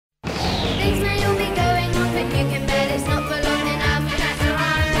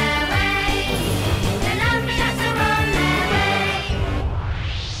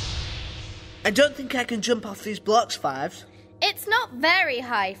I don't think I can jump off these blocks, Fives. It's not very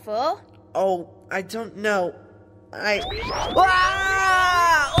high, Four. Oh, I don't know. Ah!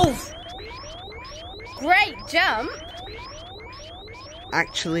 Oof! Great jump.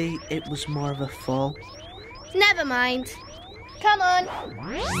 Actually, it was more of a fall. Never mind. Come on.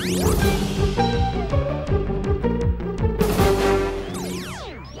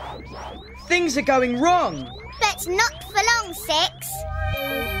 Things are going wrong. But not for long, Six.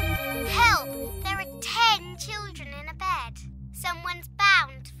 Help! There are 10 children in a bed. Someone's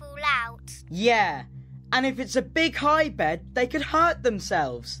bound to fall out. Yeah, and if it's a big high bed, they could hurt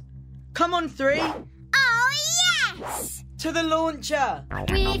themselves. Come on, 3. Oh, yes! To the launcher.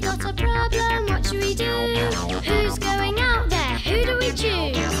 We got a problem, what should we do? Who's going out there? Who do we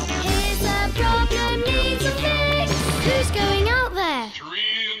choose? Here's a problem, needs a fix. Who's going out there? 3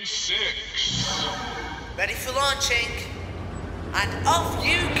 and 6. Ready for launching. And off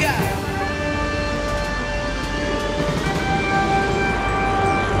you go.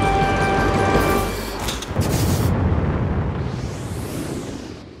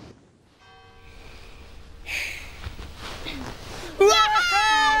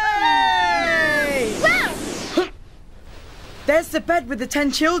 There's the bed with the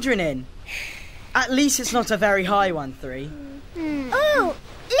 10 children in. At least it's not a very high one, 3. Oh,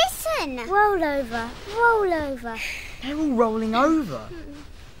 listen! Roll over, roll over. They're all rolling over.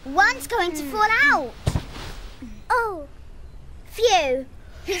 One's going to fall out. Oh, phew.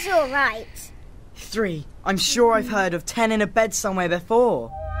 He's all right. 3. I'm sure I've heard of 10 in a bed somewhere before.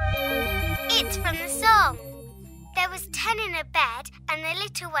 It's from the song. There was 10 in a bed and the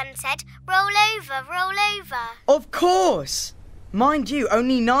little one said, roll over, roll over. Of course! Mind you,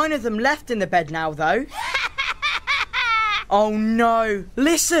 only 9 of them left in the bed now, though. Oh no!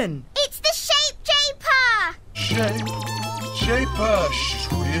 Listen! It's the Shape-Japer! Shaper,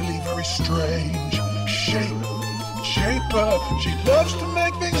 she's really very strange. Shaper, she loves to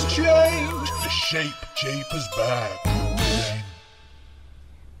make things change. The Shape-Japer's back.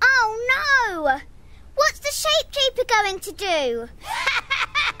 Oh no! What's the Shape-Japer going to do?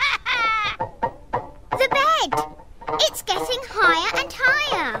 The bed! It's getting higher and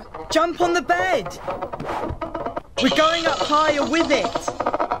higher. Jump on the bed! We're going up higher with it.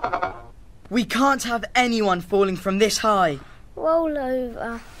 We can't have anyone falling from this high. Roll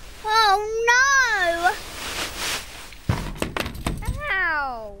over. Oh no!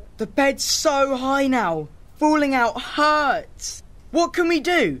 Ow! The bed's so high now. Falling out hurts. What can we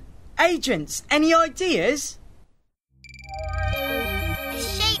do? Agents, any ideas? The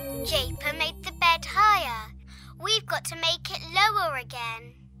Shape-Japer made the bed higher. We've got to make it lower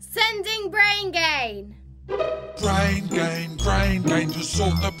again. Sending brain gain. Brain gain, to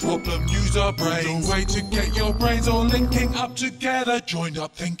solve the problem, use our brains. The way to get your brains all linking up together, joined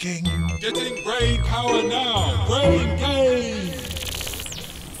up thinking. Getting brain power now, brain gain.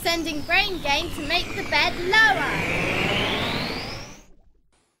 Sending brain gain to make the bed lower.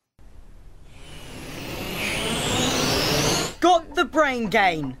 Got the brain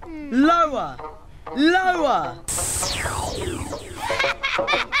gain. Lower. Lower.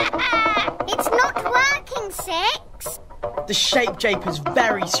 It's not working, Six. The Shape-Japer's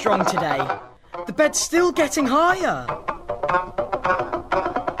very strong today. The bed's still getting higher.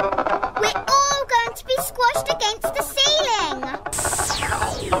 We're all going to be squashed against the ceiling.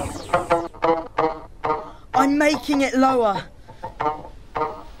 I'm making it lower.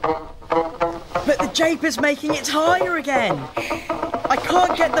 But the Japer's making it higher again. I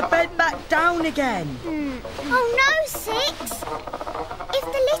can't get the bed back down again. Oh no, Six. If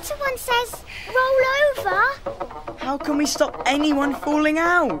the little one says, roll over, How can we stop anyone falling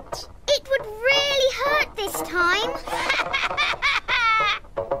out? it would really hurt this time.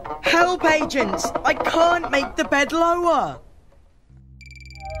 Help, agents! I can't make the bed lower.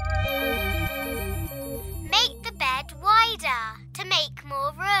 Make the bed wider to make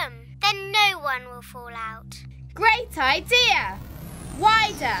more room. Then no one will fall out. Great idea.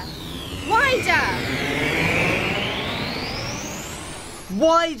 Wider. Wider.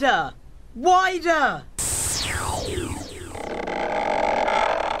 Wider! Wider!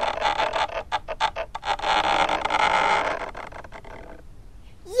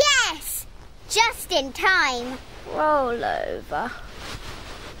 Yes! Just in time. Roll over.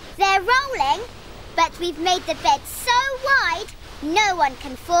 They're rolling, but we've made the bed so wide, no one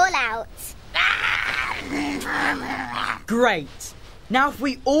can fall out. Great! Now if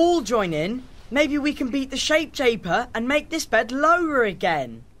we all join in, maybe we can beat the Shape-Japer and make this bed lower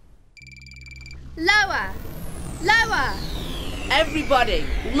again. Lower. Lower. Everybody,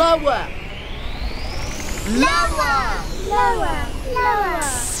 lower. Lower! Lower, lower.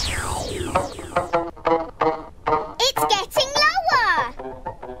 It's getting lower!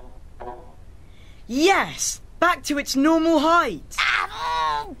 Yes, back to its normal height.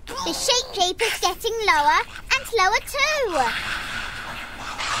 The sheep keeper's getting lower and lower too.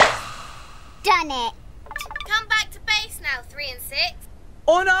 Done it. Come back to base now, 3 and 6.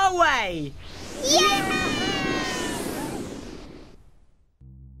 On our way. Yeah!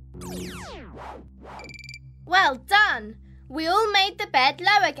 Well done. We all made the bed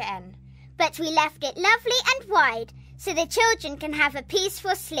low again. But we left it lovely and wide so the children can have a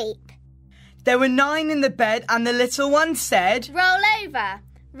peaceful sleep. There were 9 in the bed and the little one said, Roll over,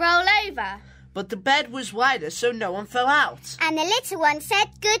 roll over. But the bed was wider so no one fell out. And the little one said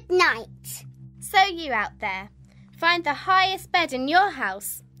good night. So you out there, find the highest bed in your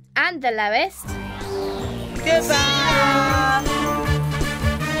house and the lowest. Goodbye.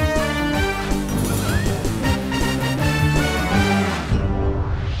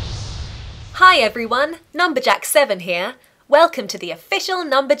 Hi everyone, Numberjacks7 here. Welcome to the official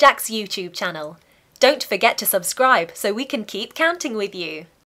Numberjacks YouTube channel. Don't forget to subscribe so we can keep counting with you.